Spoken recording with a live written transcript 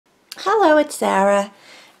Hello, it's Sarah,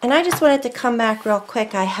 and I just wanted to come back real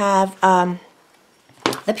quick. I have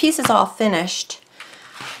the piece is all finished.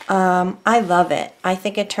 I love it. I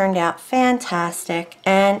think it turned out fantastic,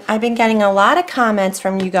 and I've been getting a lot of comments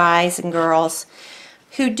from you guys and girls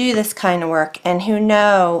who do this kind of work and who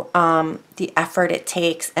know the effort it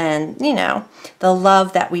takes and, you know, the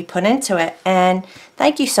love that we put into it. And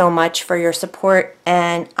thank you so much for your support.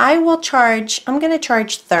 And I'm going to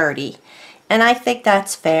charge $30. And I think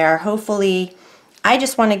that's fair. Hopefully, I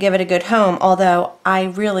just want to give it a good home, although I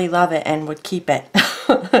really love it and would keep it.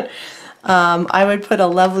 I would put a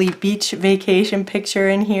lovely beach vacation picture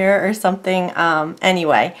in here or something.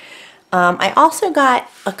 Anyway, I also got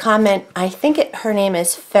a comment, I think her name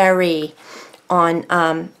is Ferry on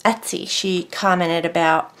Etsy. She commented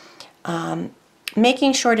about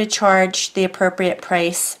making sure to charge the appropriate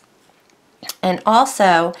price, and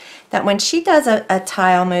also that when she does a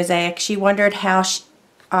tile mosaic, she wondered how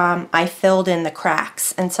I filled in the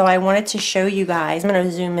cracks. And so I wanted to show you guys. I'm going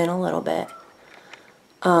to zoom in a little bit.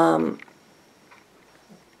 After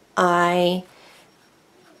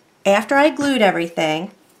I glued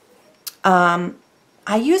everything, I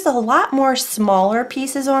used a lot more smaller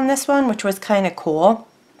pieces on this one, which was kind of cool.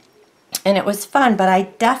 And it was fun, but I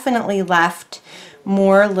definitely left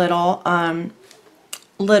more little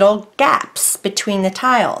gaps between the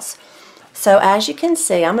tiles. So as you can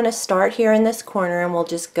see, I'm going to start here in this corner and we'll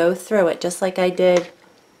just go through it just like I did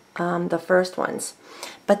the first ones.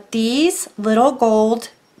 But these little gold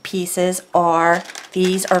pieces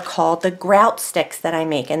these are called the grout sticks that I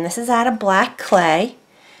make, and this is out of black clay.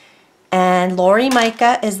 And Lori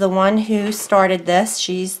Micah is the one who started this.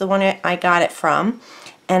 She's the one I got it from.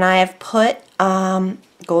 And I have put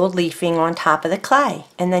gold leafing on top of the clay,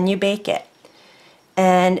 and then you bake it.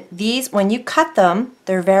 And these, when you cut them,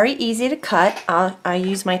 they're very easy to cut. I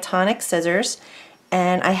use my tonic scissors,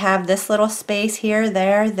 and I have this little space here,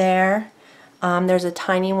 there. There's a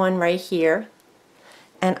tiny one right here.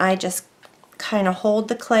 And I just kind of hold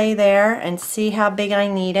the clay there and see how big I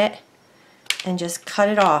need it and just cut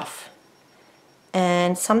it off.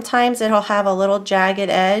 And sometimes it'll have a little jagged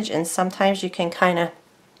edge, and sometimes you can kind of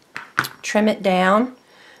trim it down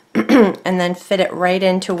and then fit it right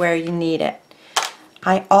into where you need it.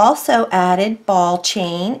 I also added ball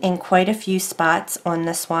chain in quite a few spots on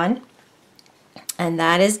this one, and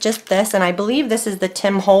that is just this, and I believe this is the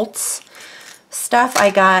Tim Holtz stuff I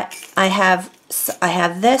got. I have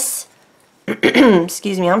this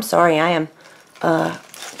excuse me, I'm sorry, I am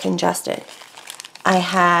congested.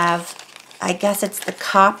 I guess it's the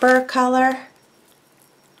copper color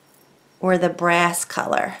or the brass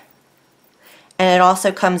color, and it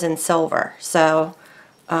also comes in silver. So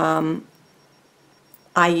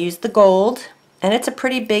I used the gold, and it's a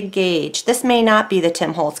pretty big gauge. This may not be the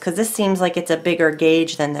Tim Holtz because this seems like it's a bigger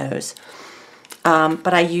gauge than those.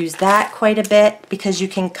 But I use that quite a bit because you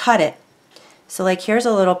can cut it. So like here's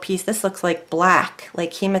a little piece. This looks like black,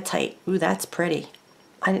 like hematite. Ooh, that's pretty.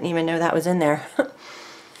 I didn't even know that was in there.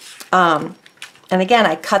 And again,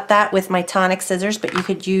 I cut that with my tonic scissors, but you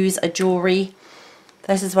could use a jewelry.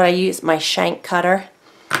 This is what I use, my shank cutter.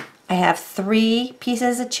 I have 3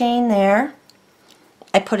 pieces of chain there.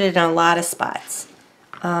 I put it in a lot of spots.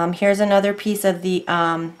 Here's another piece of the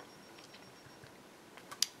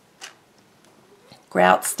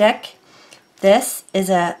grout stick. This is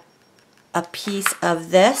a piece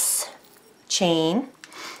of this chain.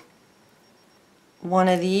 One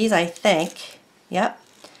of these, I think. Yep.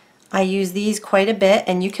 I use these quite a bit,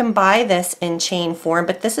 and you can buy this in chain form,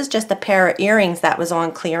 but this is just a pair of earrings that was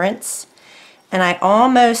on clearance. And I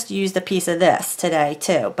almost used a piece of this today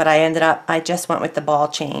too, but I just went with the ball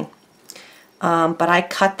chain. But I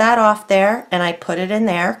cut that off there and I put it in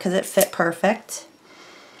there because it fit perfect.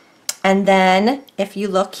 And then if you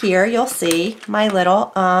look here, you'll see my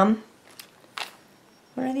little, what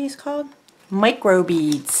are these called? Micro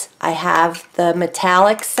beads. I have the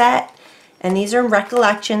metallic set, and these are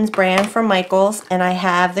Recollections brand from Michaels, and I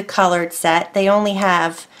have the colored set. They only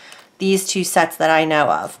have these 2 sets that I know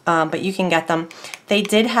of, but you can get them. They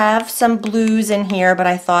did have some blues in here, but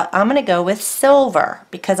I thought I'm going to go with silver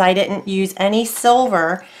because I didn't use any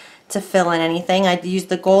silver to fill in anything. I used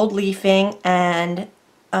the gold leafing and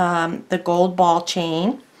the gold ball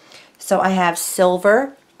chain. So I have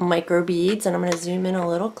silver micro beads, and I'm going to zoom in a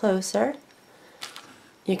little closer.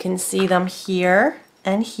 You can see them here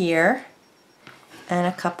and here and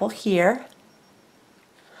a couple here.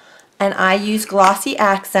 And I use glossy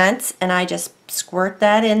accents, and I just squirt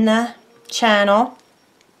that in the channel,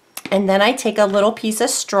 and then I take a little piece of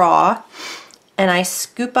straw and I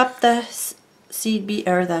scoop up the seed bead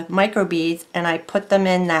or the micro beads, and I put them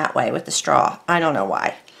in that way with the straw. I don't know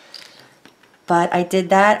why. But I did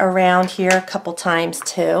that around here a couple times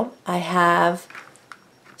too. I have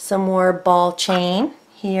some more ball chain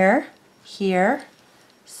here, here,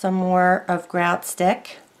 some more of grout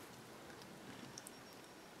stick,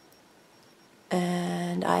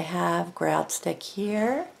 and I have grout stick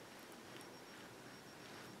here.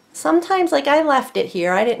 Sometimes, like, I left it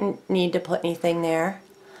here, I didn't need to put anything there.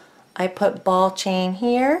 I put ball chain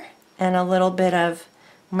here and a little bit of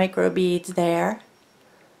micro beads there,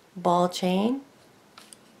 ball chain,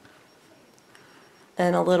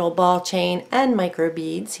 and a little ball chain and micro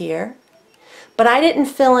beads here. But I didn't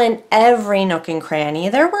fill in every nook and cranny.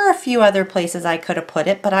 There were a few other places I could have put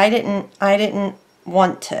it, but I didn't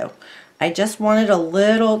want to. I just wanted a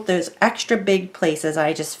little, those extra big places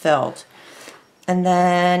I just filled. And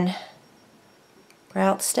then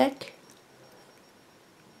grout stick,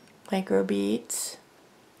 micro beads,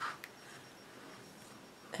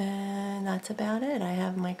 and that's about it. I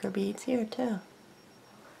have micro beads here too.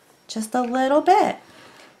 Just a little bit.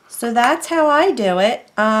 So that's how I do it.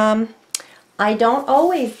 I don't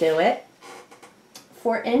always do it.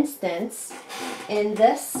 For instance, in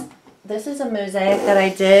this is a mosaic that I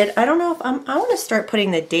did. I don't know if I want to start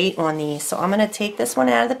putting the date on these, so I'm going to take this one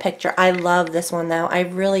out of the picture. I love this one though. I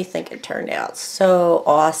really think it turned out so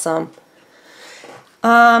awesome.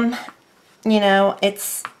 You know,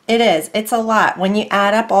 it's a lot. When you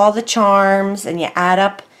add up all the charms and you add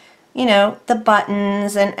up, you know, the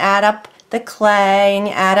buttons and add up the clay and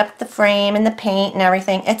you add up the frame and the paint and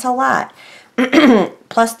everything, it's a lot.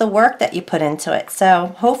 Plus the work that you put into it.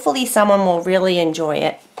 So hopefully someone will really enjoy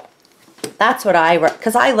it. That's what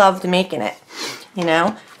because I loved making it, you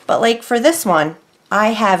know. But like for this one,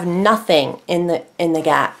 I have nothing in the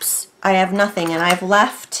gaps. I have nothing, and I've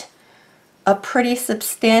left a pretty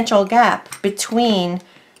substantial gap between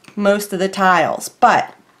most of the tiles.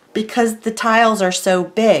 But because the tiles are so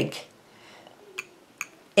big,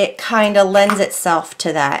 it kind of lends itself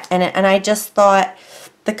to that. And I just thought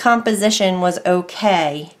the composition was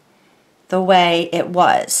okay the way it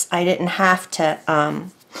was. I didn't have to,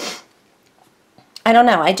 I don't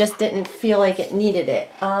know, I just didn't feel like it needed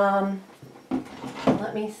it.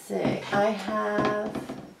 Let me see,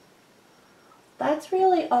 that's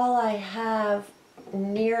really all I have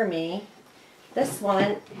near me. This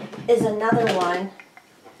one is another one,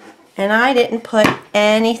 and I didn't put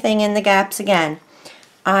anything in the gaps again.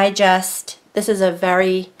 This is a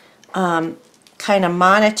very kind of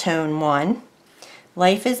monotone one.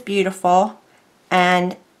 Life is Beautiful,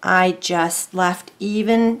 and I just left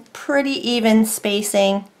pretty even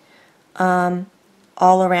spacing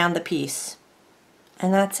all around the piece,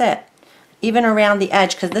 and that's it. Even around the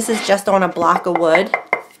edge, because this is just on a block of wood,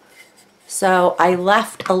 so I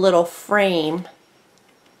left a little frame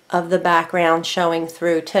of the background showing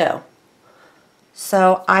through too.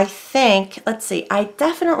 So I think, let's see, I've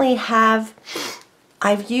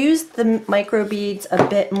used the micro beads a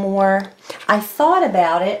bit more. I thought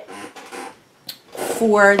about it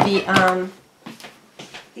for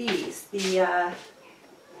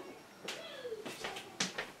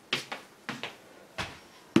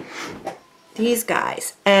these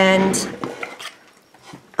guys, and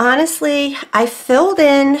honestly I filled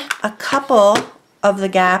in a couple of the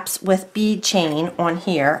gaps with bead chain on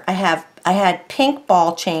here. I had pink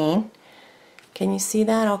ball chain. Can you see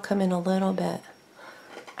that? I'll come in a little bit.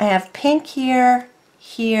 I have pink here,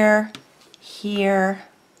 here, here,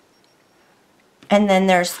 and then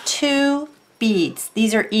there's 2 beads.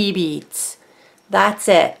 These are E-beads. That's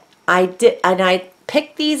it. I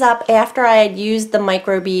picked these up after I had used the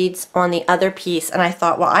micro beads on the other piece, and I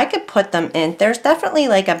thought, well, I could put them in. There's definitely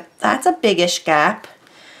that's a biggish gap.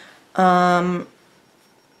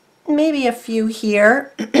 Maybe a few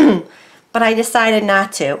here, but I decided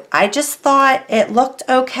not to. I just thought it looked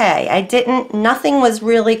okay. Nothing was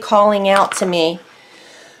really calling out to me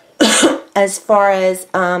as far as,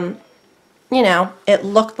 you know, it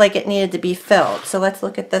looked like it needed to be filled. So let's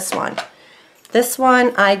look at this one. This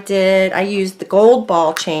one I used the gold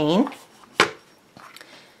ball chain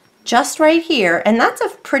just right here, and that's a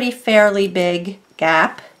pretty fairly big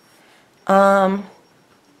gap.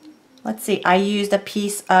 Let's see, I used a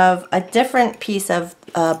different piece of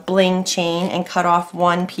bling chain and cut off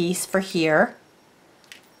one piece for here.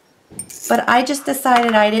 But I just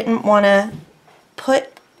decided I didn't want to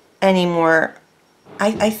put any more.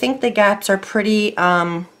 I think the gaps are pretty,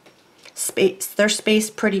 they're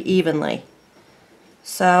spaced pretty evenly.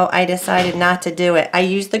 So I decided not to do it. I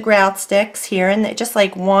used the grout sticks here and there, just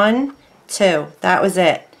like 1, 2, that was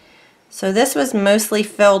it. So this was mostly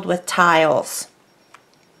filled with tiles.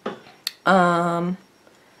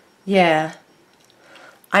 Yeah.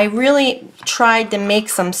 I really tried to make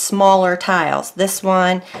some smaller tiles. This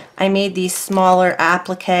one, I made these smaller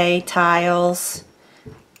applique tiles,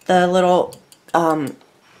 the little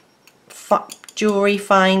jewelry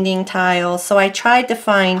finding tiles. So I tried to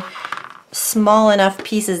find small enough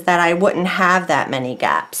pieces that I wouldn't have that many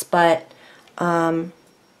gaps. But, you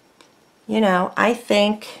know, I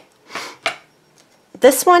think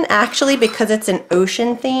this one actually, because it's an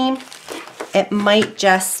ocean theme, it might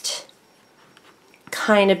just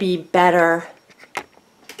kind of be better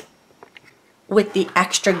with the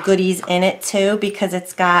extra goodies in it too, because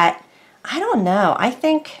it's got, I don't know, I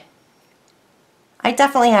think I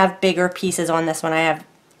definitely have bigger pieces on this one. I have,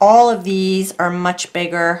 all of these are much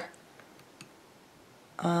bigger.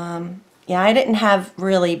 Yeah, I didn't have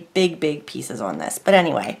really big pieces on this, but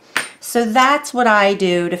anyway, so that's what I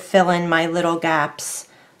do to fill in my little gaps.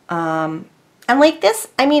 And like this,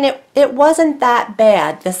 I mean, it wasn't that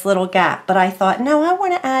bad, this little gap, but I thought, no, I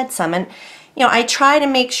want to add some. And, you know, I try to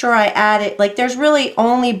make sure I add it, like there's really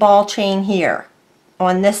only ball chain here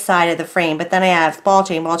on this side of the frame, but then I have ball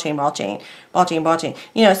chain, ball chain, ball chain, ball chain, ball chain.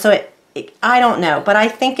 You know, so I don't know, but I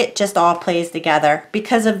think it just all plays together.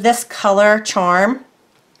 Because of this color charm,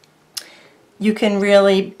 you can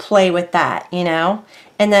really play with that, you know.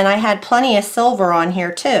 And then I had plenty of silver on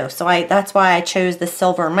here too, so that's why I chose the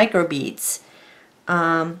silver micro beads.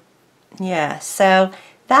 Yeah, so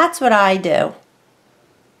that's what I do.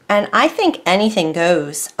 And I think anything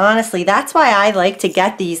goes. Honestly, that's why I like to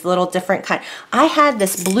get these little different kind. I had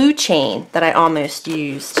this blue chain that I almost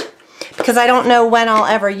used because I don't know when I'll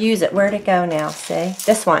ever use it. Where'd it go now? See?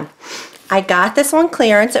 This one. I got this on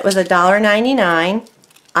clearance. It was $1.99.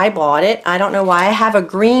 I bought it. I don't know why. I have a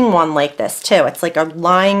green one like this too. It's like a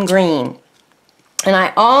lime green. And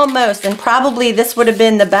I almost, and probably this would have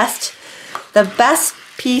been the best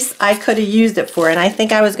piece I could have used it for. And I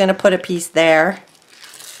think I was going to put a piece there.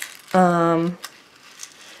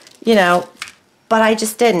 You know, but I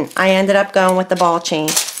just didn't. I ended up going with the ball chain.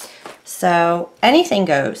 So anything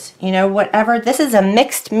goes, you know, whatever. This is a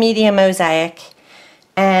mixed media mosaic,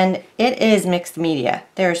 and it is mixed media.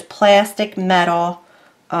 There's plastic, metal,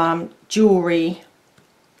 jewelry,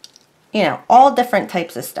 you know, all different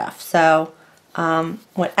types of stuff. So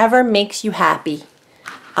whatever makes you happy,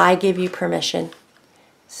 I give you permission.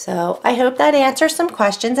 So I hope that answers some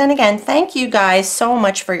questions. And again, thank you guys so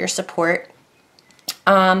much for your support.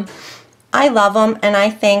 I love them, and I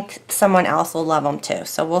think someone else will love them too.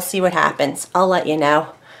 So we'll see what happens. I'll let you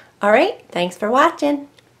know. All right, thanks for watching.